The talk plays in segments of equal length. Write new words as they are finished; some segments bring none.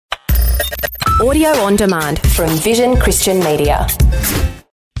Audio on demand from Vision Christian Media.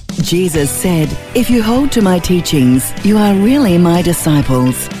 Jesus said, "If you hold to my teachings, you are really my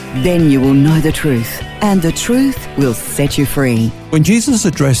disciples. Then you will know the truth, and the truth will set you free." When Jesus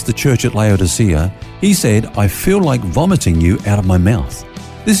addressed the church at Laodicea, he said, "I feel like vomiting you out of my mouth."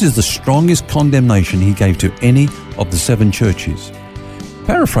 This is the strongest condemnation he gave to any of the 7 churches.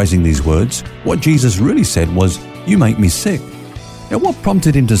 Paraphrasing these words, what Jesus really said was, "You make me sick." Now, what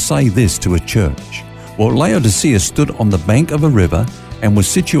prompted him to say this to a church? Well, Laodicea stood on the bank of a river and was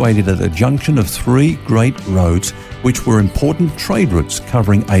situated at a junction of 3 great roads which were important trade routes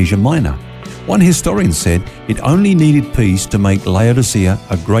covering Asia Minor. One historian said it only needed peace to make Laodicea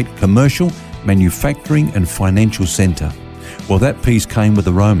a great commercial, manufacturing and financial centre. Well, that peace came with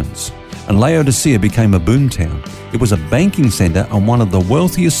the Romans, and Laodicea became a boomtown. It was a banking centre and one of the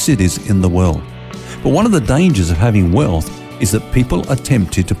wealthiest cities in the world. But one of the dangers of having wealth is that people are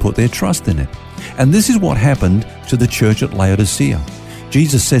tempted to put their trust in it. And this is what happened to the church at Laodicea.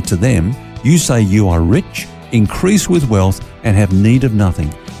 Jesus said to them, "You say you are rich, increase with wealth, and have need of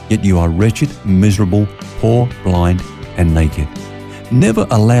nothing, yet you are wretched, miserable, poor, blind, and naked." Never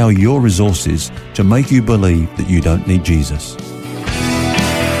allow your resources to make you believe that you don't need Jesus.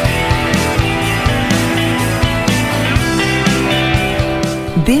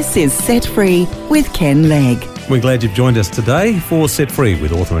 This is Set Free with Ken Legg. We're glad you've joined us today for Set Free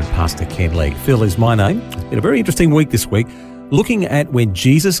with author and pastor Ken Legg. Phil is my name. It's been a very interesting week this week, looking at when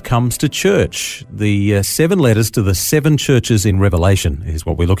Jesus comes to church. The 7 letters to the 7 churches in Revelation is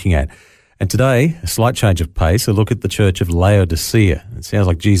what we're looking at. And today, a slight change of pace, a look at the church of Laodicea. It sounds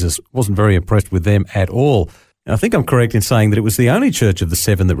like Jesus wasn't very impressed with them at all. And I think I'm correct in saying that it was the only church of the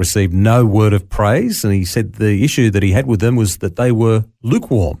 7 that received no word of praise. And he said the issue that he had with them was that they were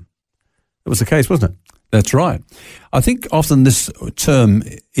lukewarm. That was the case, wasn't it? That's right. I think often this term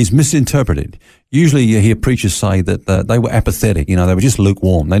is misinterpreted. Usually you hear preachers say that they were apathetic, they were just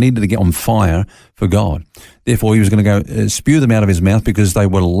lukewarm. They needed to get on fire for God. Therefore, he was going to go spew them out of his mouth because they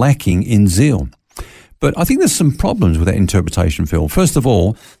were lacking in zeal. But I think there's some problems with that interpretation, Phil. First of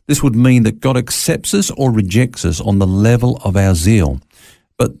all, this would mean that God accepts us or rejects us on the level of our zeal.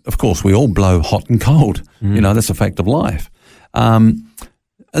 But, of course, we all blow hot and cold. That's a fact of life.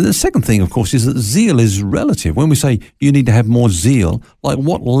 And the second thing, of course, is that zeal is relative. When we say you need to have more zeal, like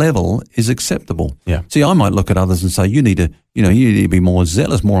what level is acceptable? Yeah. See, I might look at others and say, you need to be more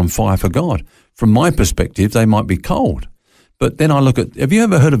zealous, more on fire for God. From my perspective, they might be cold. But then I look at, have you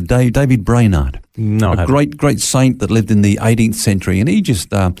ever heard of David Brainerd? No, a great saint that lived in the 18th century, and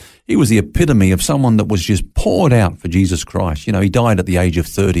he was the epitome of someone that was just poured out for Jesus Christ. He died at the age of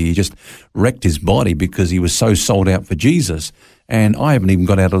 30. He just wrecked his body because he was so sold out for Jesus. And I haven't even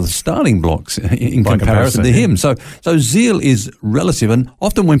got out of the starting blocks in comparison to him. So zeal is relative. And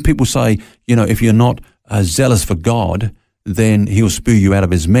often when people say, if you're not zealous for God, then he'll spew you out of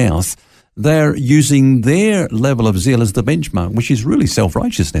his mouth, they're using their level of zeal as the benchmark, which is really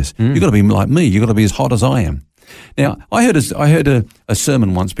self-righteousness. You've got to be like me. You've got to be as hot as I am. Now, I heard a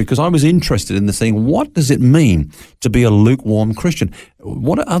sermon once because I was interested in this thing. What does it mean to be a lukewarm Christian?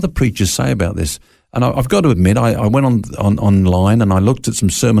 What do other preachers say about this? And I've got to admit, I went online and I looked at some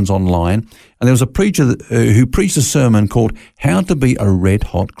sermons online, and there was a preacher who preached a sermon called "How to Be a Red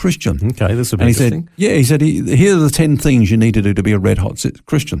Hot Christian." Okay, this would be interesting. He said, here are the 10 things you need to do to be a red hot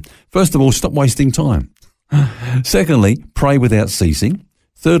Christian. First of all, stop wasting time. Secondly, pray without ceasing.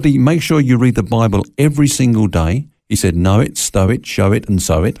 Thirdly, make sure you read the Bible every single day. He said, know it, stow it, show it, and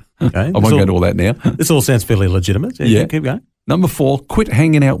sow it. Okay, I won't go into all that now. This all sounds fairly legitimate. Yeah, keep going. Number 4, quit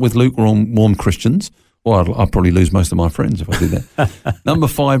hanging out with lukewarm Christians. Well, I'll probably lose most of my friends if I do that. Number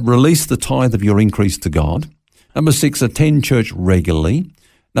 5, release the tithe of your increase to God. Number 6, attend church regularly.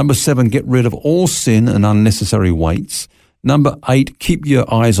 Number 7, get rid of all sin and unnecessary weights. Number 8, keep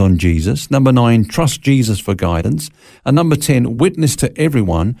your eyes on Jesus. Number 9, trust Jesus for guidance. And number 10, witness to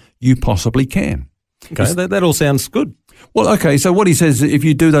everyone you possibly can. Okay, that all sounds good. Well, okay, so what he says, if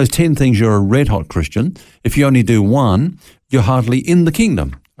you do those 10 things, you're a red-hot Christian. If you only do 1, you're hardly in the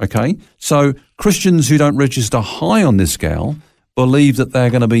kingdom, okay? So Christians who don't register high on this scale believe that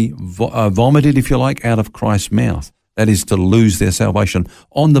they're going to be vomited, if you like, out of Christ's mouth. That is to lose their salvation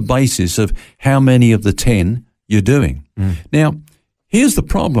on the basis of how many of the 10 you're doing. Now, here's the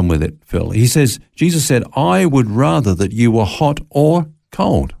problem with it, Phil. He says, Jesus said, I would rather that you were hot or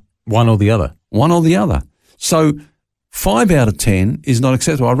cold. One or the other. One or the other. So 5 out of 10 is not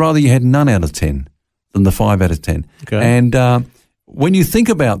acceptable. I'd rather you had none out of 10 than the 5 out of 10. Okay. And when you think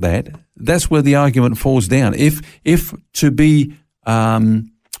about that, that's where the argument falls down. If to be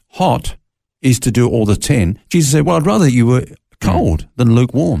hot is to do all the 10, Jesus said, well, I'd rather you were cold than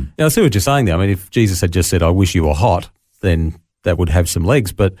lukewarm. Yeah, I see what you're saying there. I mean, if Jesus had just said, I wish you were hot, then that would have some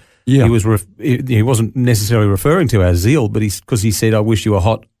legs. But Yeah. he wasn't necessarily referring to our zeal, but because he said, I wish you were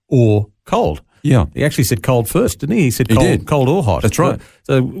hot or cold. Yeah. He actually said cold first, didn't he? He said He did. cold or hot. That's right.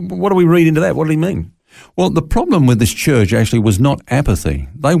 So what do we read into that? What did he mean? Well, the problem with this church actually was not apathy.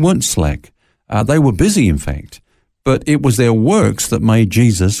 They weren't slack. They were busy, in fact. But it was their works that made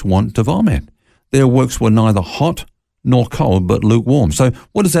Jesus want to vomit. Their works were neither hot nor cold, but lukewarm. So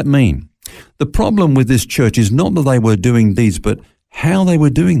what does that mean? The problem with this church is not that they were doing deeds, but how they were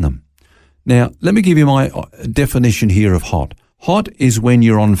doing them. Now, let me give you my definition here of hot. Hot is when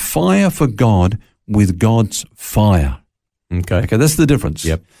you're on fire for God with God's fire. Okay. Okay, that's the difference.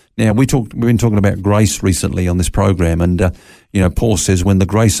 Yep. Now, we've been talking about grace recently on this program, and Paul says when the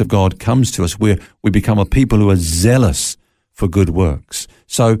grace of God comes to us, we become a people who are zealous for good works.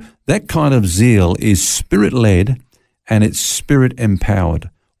 So that kind of zeal is spirit-led and it's spirit-empowered,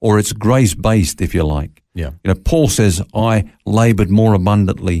 or it's grace-based, if you like. Yeah. Paul says, I laboured more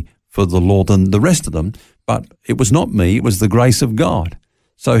abundantly for the Lord than the rest of them, but it was not me, it was the grace of God.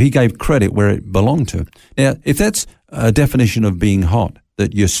 So he gave credit where it belonged to. Now, if that's a definition of being hot,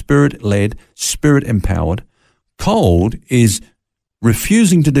 that you're spirit-led, spirit-empowered, cold is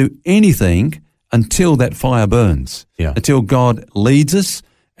refusing to do anything until that fire burns, until God leads us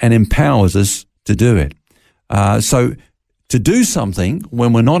and empowers us to do it. So to do something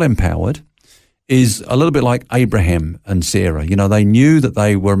when we're not empowered is a little bit like Abraham and Sarah. They knew that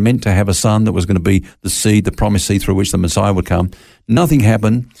they were meant to have a son that was going to be the seed, the promised seed through which the Messiah would come. Nothing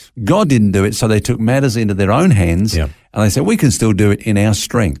happened. God didn't do it, so they took matters into their own hands, and they said, we can still do it in our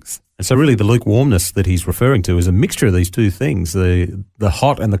strength. And so really the lukewarmness that he's referring to is a mixture of these two things, the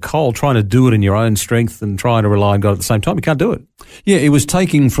hot and the cold, trying to do it in your own strength and trying to rely on God at the same time. You can't do it. Yeah, it was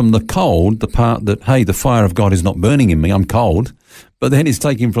taking from the cold the part that, hey, the fire of God is not burning in me, I'm cold. But then it's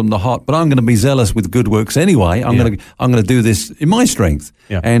taking from the hot, but I'm going to be zealous with good works anyway. I'm going to do this in my strength.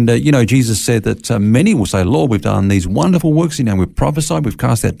 Yeah. And, Jesus said that many will say, Lord, we've done these wonderful works, we've prophesied, we've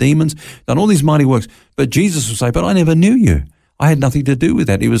cast out demons, done all these mighty works. But Jesus will say, but I never knew you. I had nothing to do with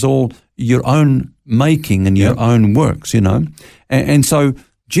that. It was all your own making and your own works, And so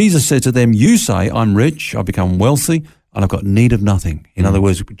Jesus said to them, you say, I'm rich, I've become wealthy, and I've got need of nothing. In other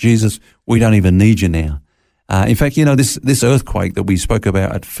words, Jesus, we don't even need you now. In fact, this earthquake that we spoke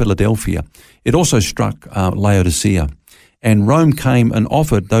about at Philadelphia, it also struck Laodicea. And Rome came and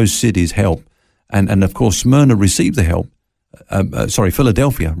offered those cities help. And of course, Smyrna received the help.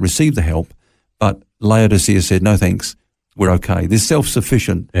 Philadelphia received the help. But Laodicea said, no thanks, we're okay. This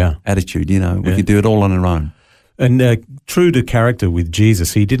self-sufficient attitude, we can do it all on our own. And true to character with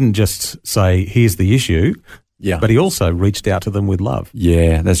Jesus, he didn't just say, here's the issue, but he also reached out to them with love.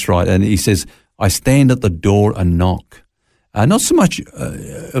 Yeah, that's right. And he says, I stand at the door and knock. Not so much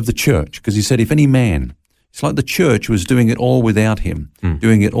of the church, because he said, if any man, it's like the church was doing it all without him,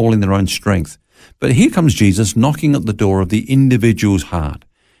 doing it all in their own strength. But here comes Jesus knocking at the door of the individual's heart.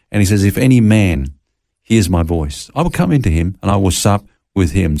 And he says, if any man hears my voice, I will come into him and I will sup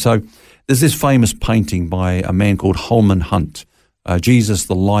with him. So there's this famous painting by a man called Holman Hunt, Jesus,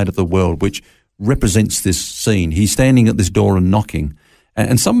 the light of the world, which represents this scene. He's standing at this door and knocking.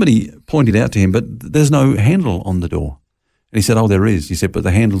 And somebody pointed out to him, but there's no handle on the door. And he said, oh, there is. He said, but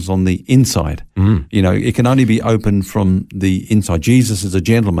the handle's on the inside. It can only be opened from the inside. Jesus is a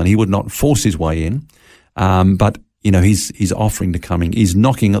gentleman. He would not force his way in. But he's offering to come in. He's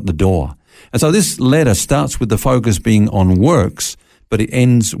knocking at the door. And so this letter starts with the focus being on works, but it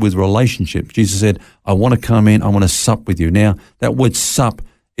ends with relationship. Jesus said, I want to come in. I want to sup with you. Now, that word sup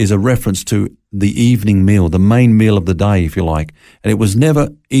is a reference to the evening meal, the main meal of the day, if you like. And it was never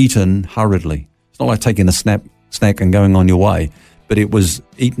eaten hurriedly. It's not like taking a snack and going on your way, but it was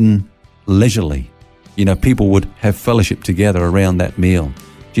eaten leisurely. People would have fellowship together around that meal.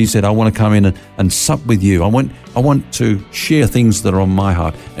 Jesus said, I want to come in and sup with you. I want to share things that are on my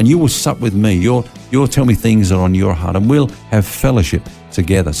heart, and you will sup with me. You'll tell me things that are on your heart, and we'll have fellowship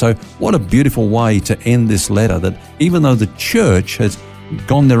together. So what a beautiful way to end this letter, that even though the church has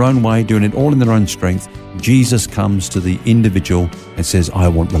gone their own way, doing it all in their own strength, Jesus comes to the individual and says, I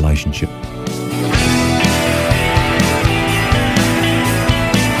want relationship.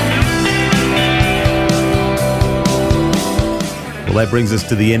 Well, that brings us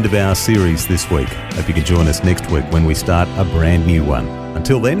to the end of our series this week. Hope you can join us next week when we start a brand new one.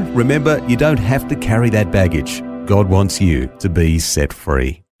 Until then, remember, you don't have to carry that baggage. God wants you to be set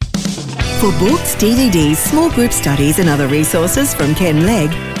free. For books, DVDs, small group studies and other resources from Ken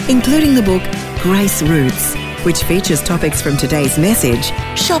Legg, including the book Grace Roots, which features topics from today's message,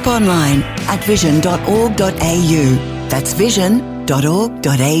 shop online at vision.org.au. That's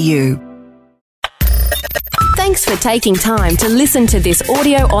vision.org.au. Thanks for taking time to listen to this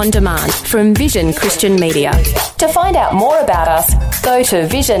audio on demand from Vision Christian Media. To find out more about us, go to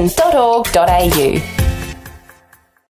vision.org.au.